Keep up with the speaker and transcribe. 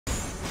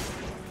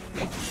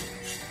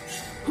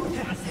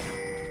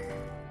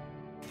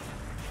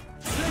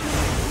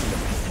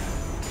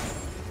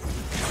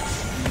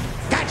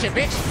Touch it,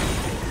 bitch!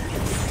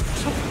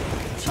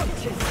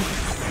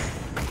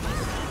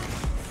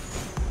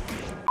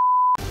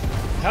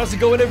 How's it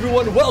going,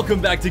 everyone? Welcome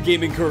back to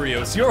Gaming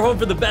Kurios, your home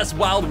for the best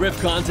Wild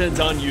Rift content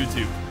on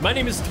YouTube. My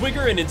name is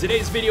Twigger, and in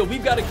today's video,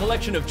 we've got a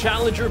collection of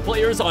challenger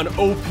players on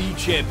OP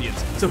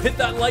champions. So hit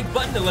that like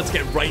button and let's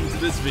get right into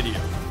this video.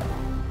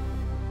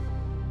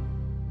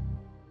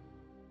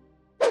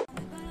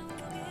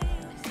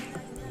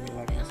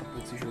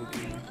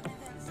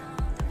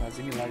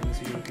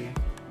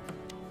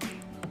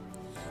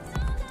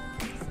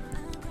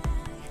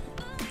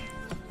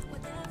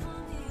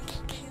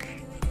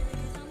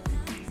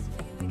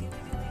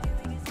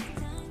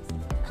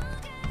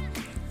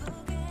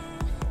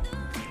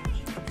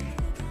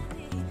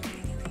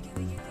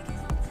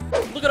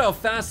 Look at how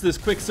fast this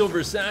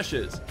Quicksilver Sash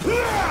is.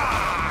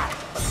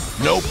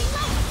 Nope.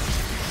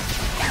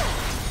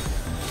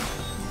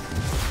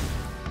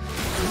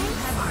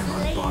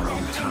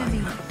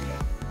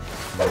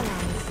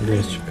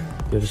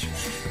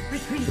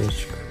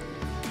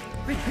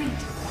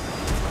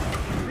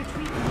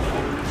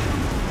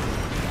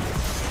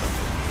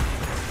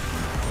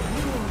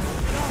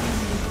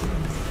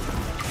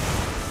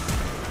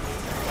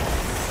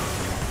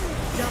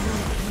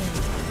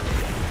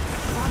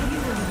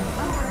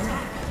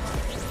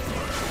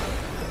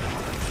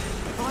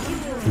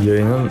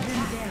 Yayının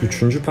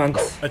 3. pent.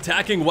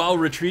 Attacking while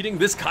retreating,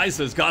 this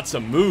Kai'Sa's got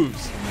some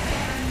moves.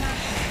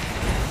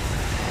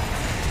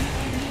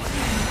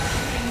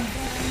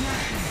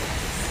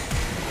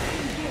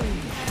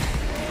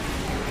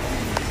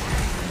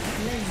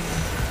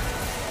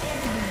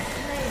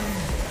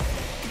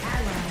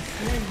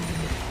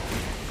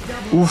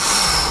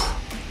 Oof.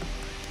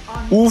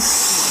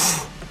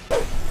 Oof.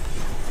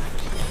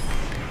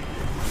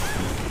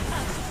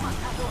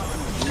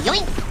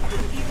 Yoink.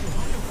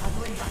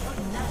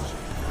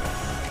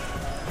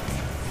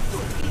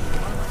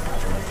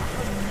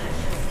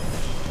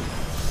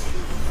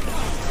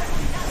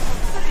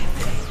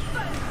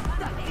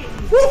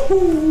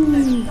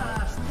 Woohoo!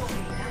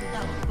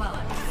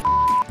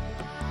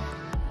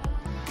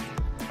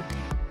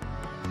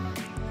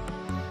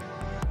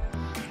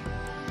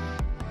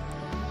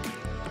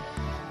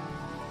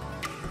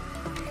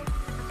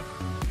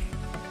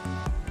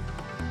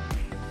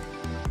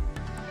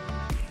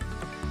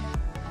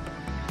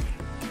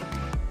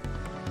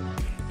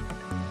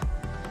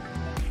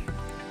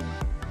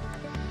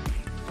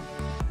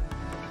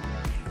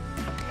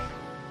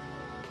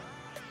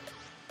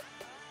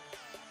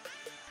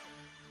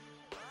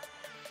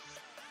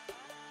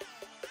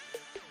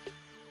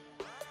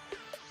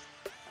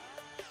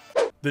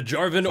 The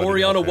Jarvan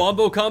Orianna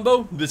Wombo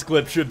combo? This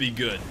clip should be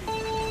good.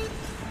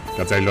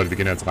 Ganz ehrlich, Leute, wir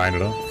gehen jetzt rein,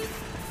 oder?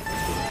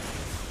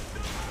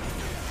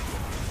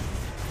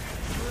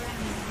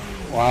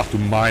 Ach du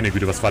meine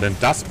Güte, was war denn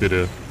das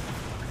bitte?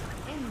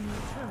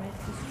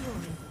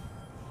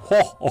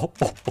 Ho, ho,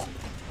 ho, ho.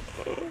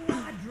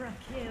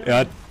 Er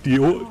hat die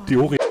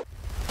Ori...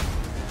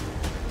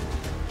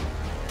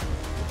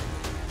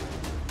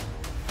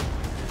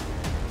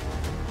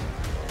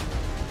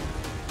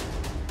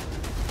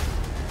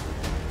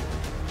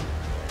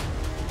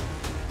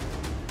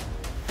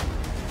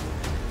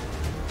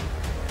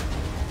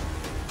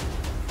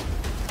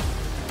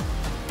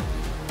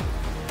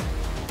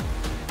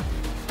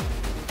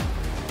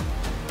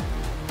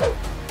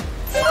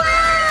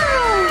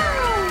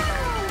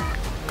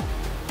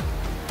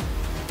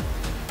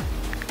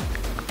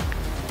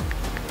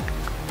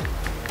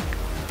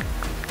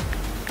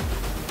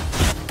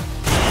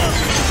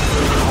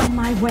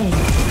 My way.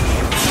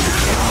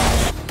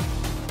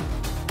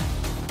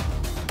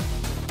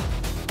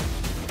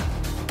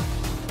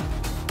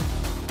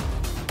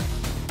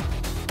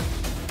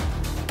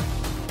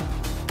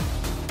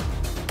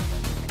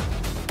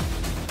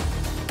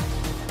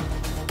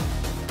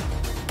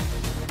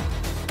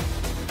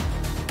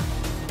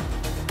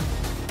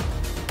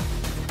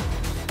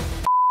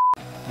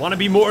 Want to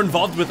be more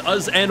involved with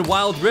us and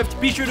Wild Rift?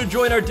 Be sure to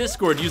join our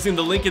Discord using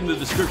the link in the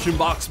description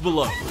box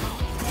below.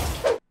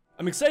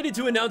 I'm excited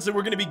to announce that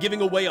we're going to be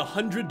giving away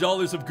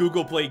 $100 of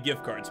Google Play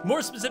gift cards.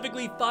 More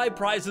specifically, 5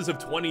 prizes of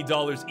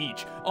 $20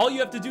 each. All you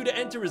have to do to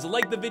enter is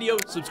like the video,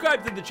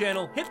 subscribe to the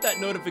channel, hit that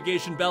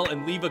notification bell,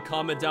 and leave a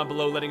comment down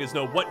below letting us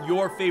know what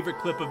your favorite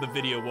clip of the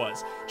video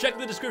was. Check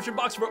the description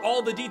box for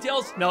all the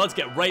details. Now let's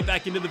get right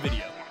back into the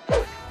video.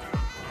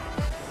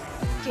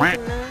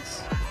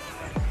 Nice.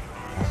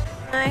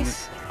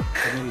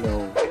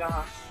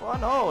 Oh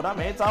no, đã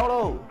mẹ cháu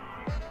đâu.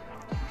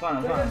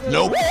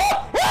 Nope.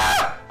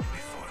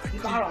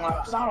 杀龙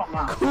了，杀龙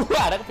了！哭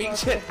啊，那个兵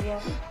线，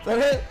这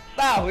边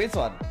大回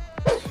转。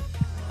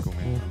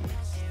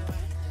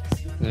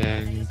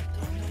And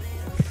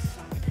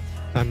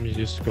I'm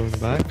just going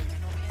back.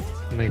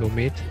 And I go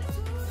mid.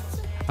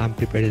 I'm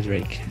prepared as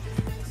Drake.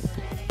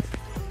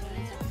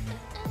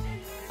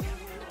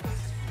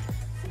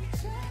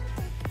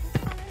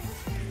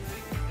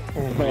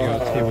 Oh my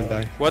god, he will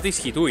die. What is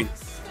he doing?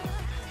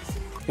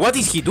 What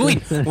is he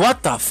doing?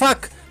 What the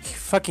fuck? He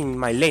fucking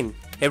my lane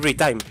every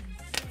time.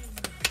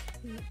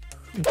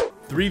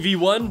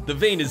 3v1, the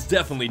vein is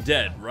definitely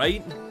dead,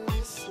 right?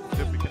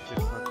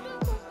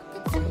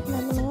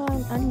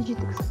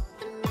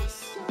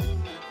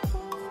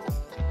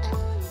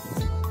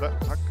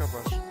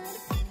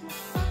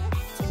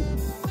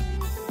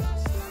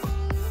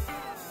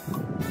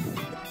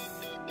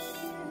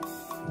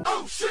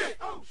 Oh shit!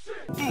 Oh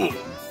shit!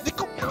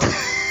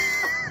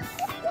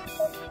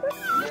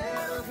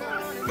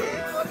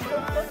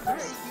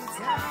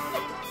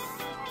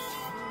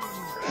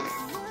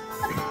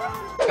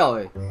掉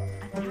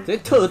直接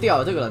特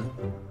掉这个人。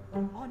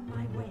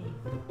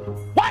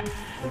What?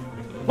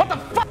 What the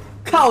fuck？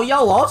 靠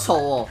腰，我好丑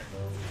哦！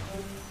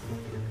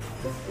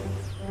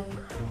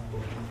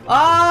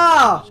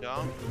啊！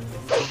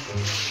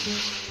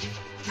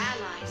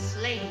 Ally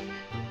slain.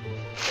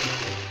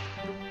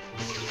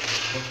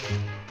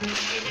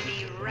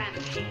 Enemy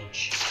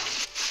rampage.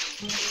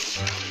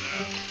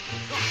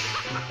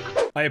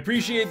 I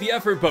appreciate the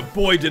effort, but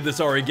boy did this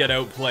Ahri get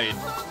outplayed.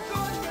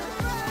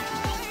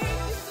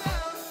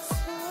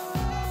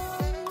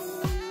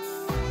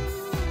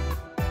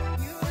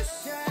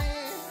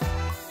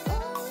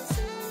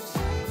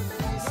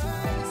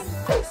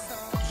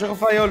 Joga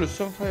faiolhos,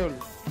 joga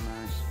faiolhos.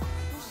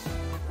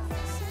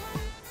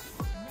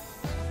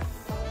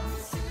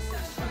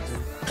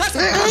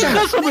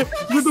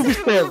 Muito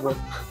Bisteva.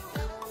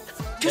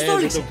 Que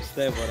stories? Muito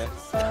Bisteva, né?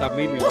 Tá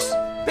Minions.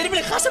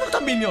 Peraí, χάσε μου τα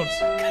Minions.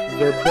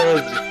 Δεν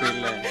παίζει,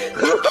 φίλε.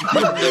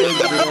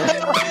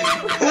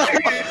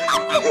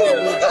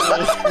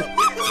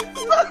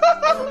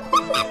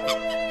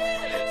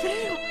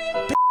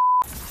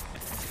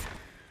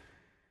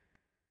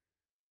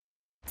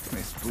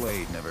 This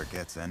blade never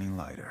gets any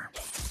lighter.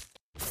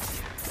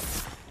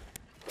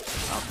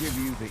 I'll give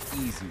you the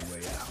easy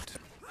way out.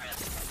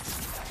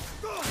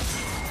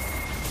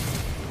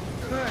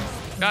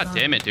 God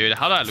damn it, dude.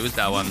 How did I lose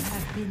that one?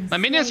 My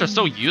minions are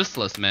so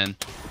useless, man.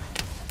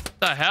 What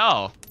the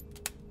hell?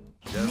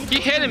 He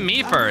hit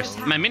me first.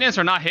 My minions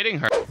are not hitting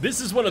her. This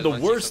is one of the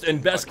worst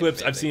and best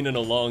clips I've seen in a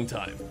long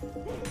time.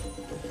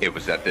 It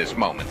was at this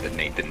moment that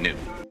Nathan knew.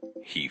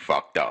 He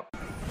fucked up.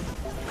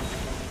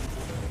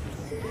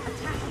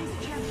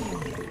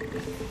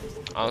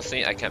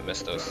 Honestly, I can't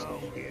miss those.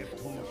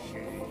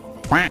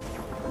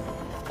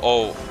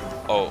 Oh,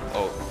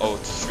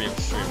 stream.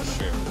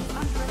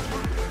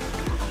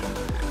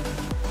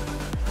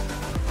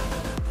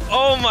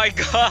 Oh my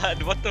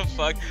god, what the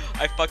fuck?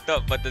 I fucked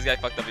up, but this guy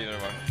fucked up even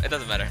more. It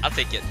doesn't matter. I'll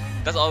take it.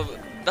 That's all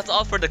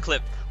for the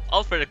clip.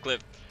 All for the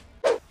clip.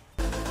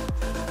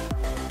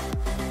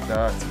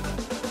 Dirty.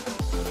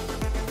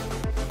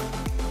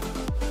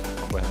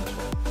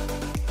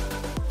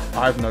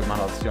 I have no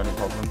mana, that's the only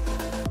problem.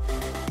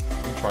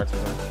 You try to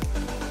though.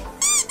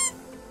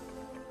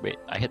 Wait,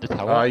 I hit the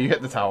tower? You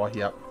hit the tower,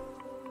 yep.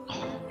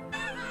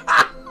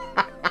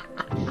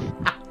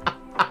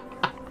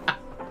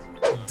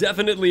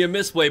 Definitely a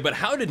misplay, but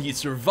how did he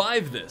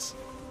survive this?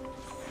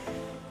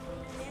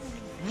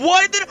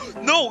 Why did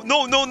no.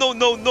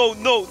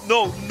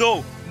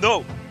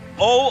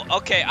 Oh,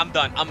 okay, I'm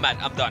done. I'm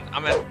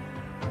mad.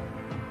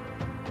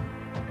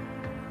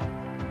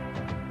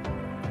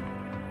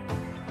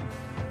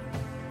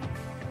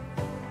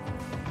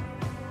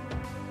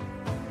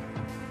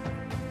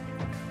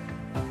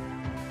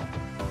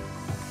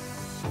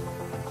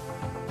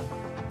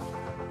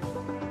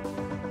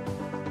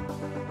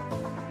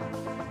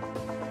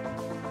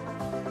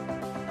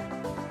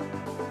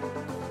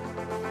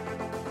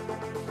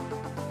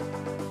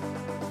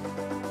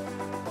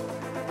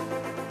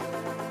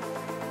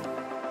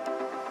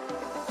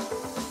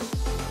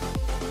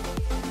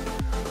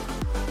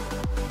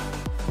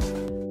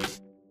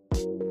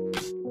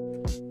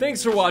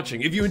 Thanks for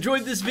watching. If you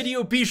enjoyed this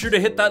video, be sure to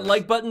hit that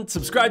like button,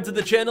 subscribe to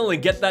the channel,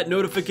 and get that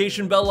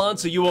notification bell on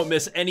so you won't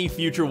miss any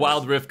future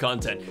Wild Rift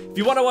content. If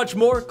you want to watch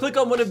more, click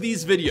on one of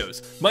these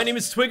videos. My name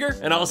is Twigger,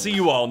 and I'll see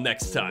you all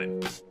next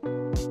time.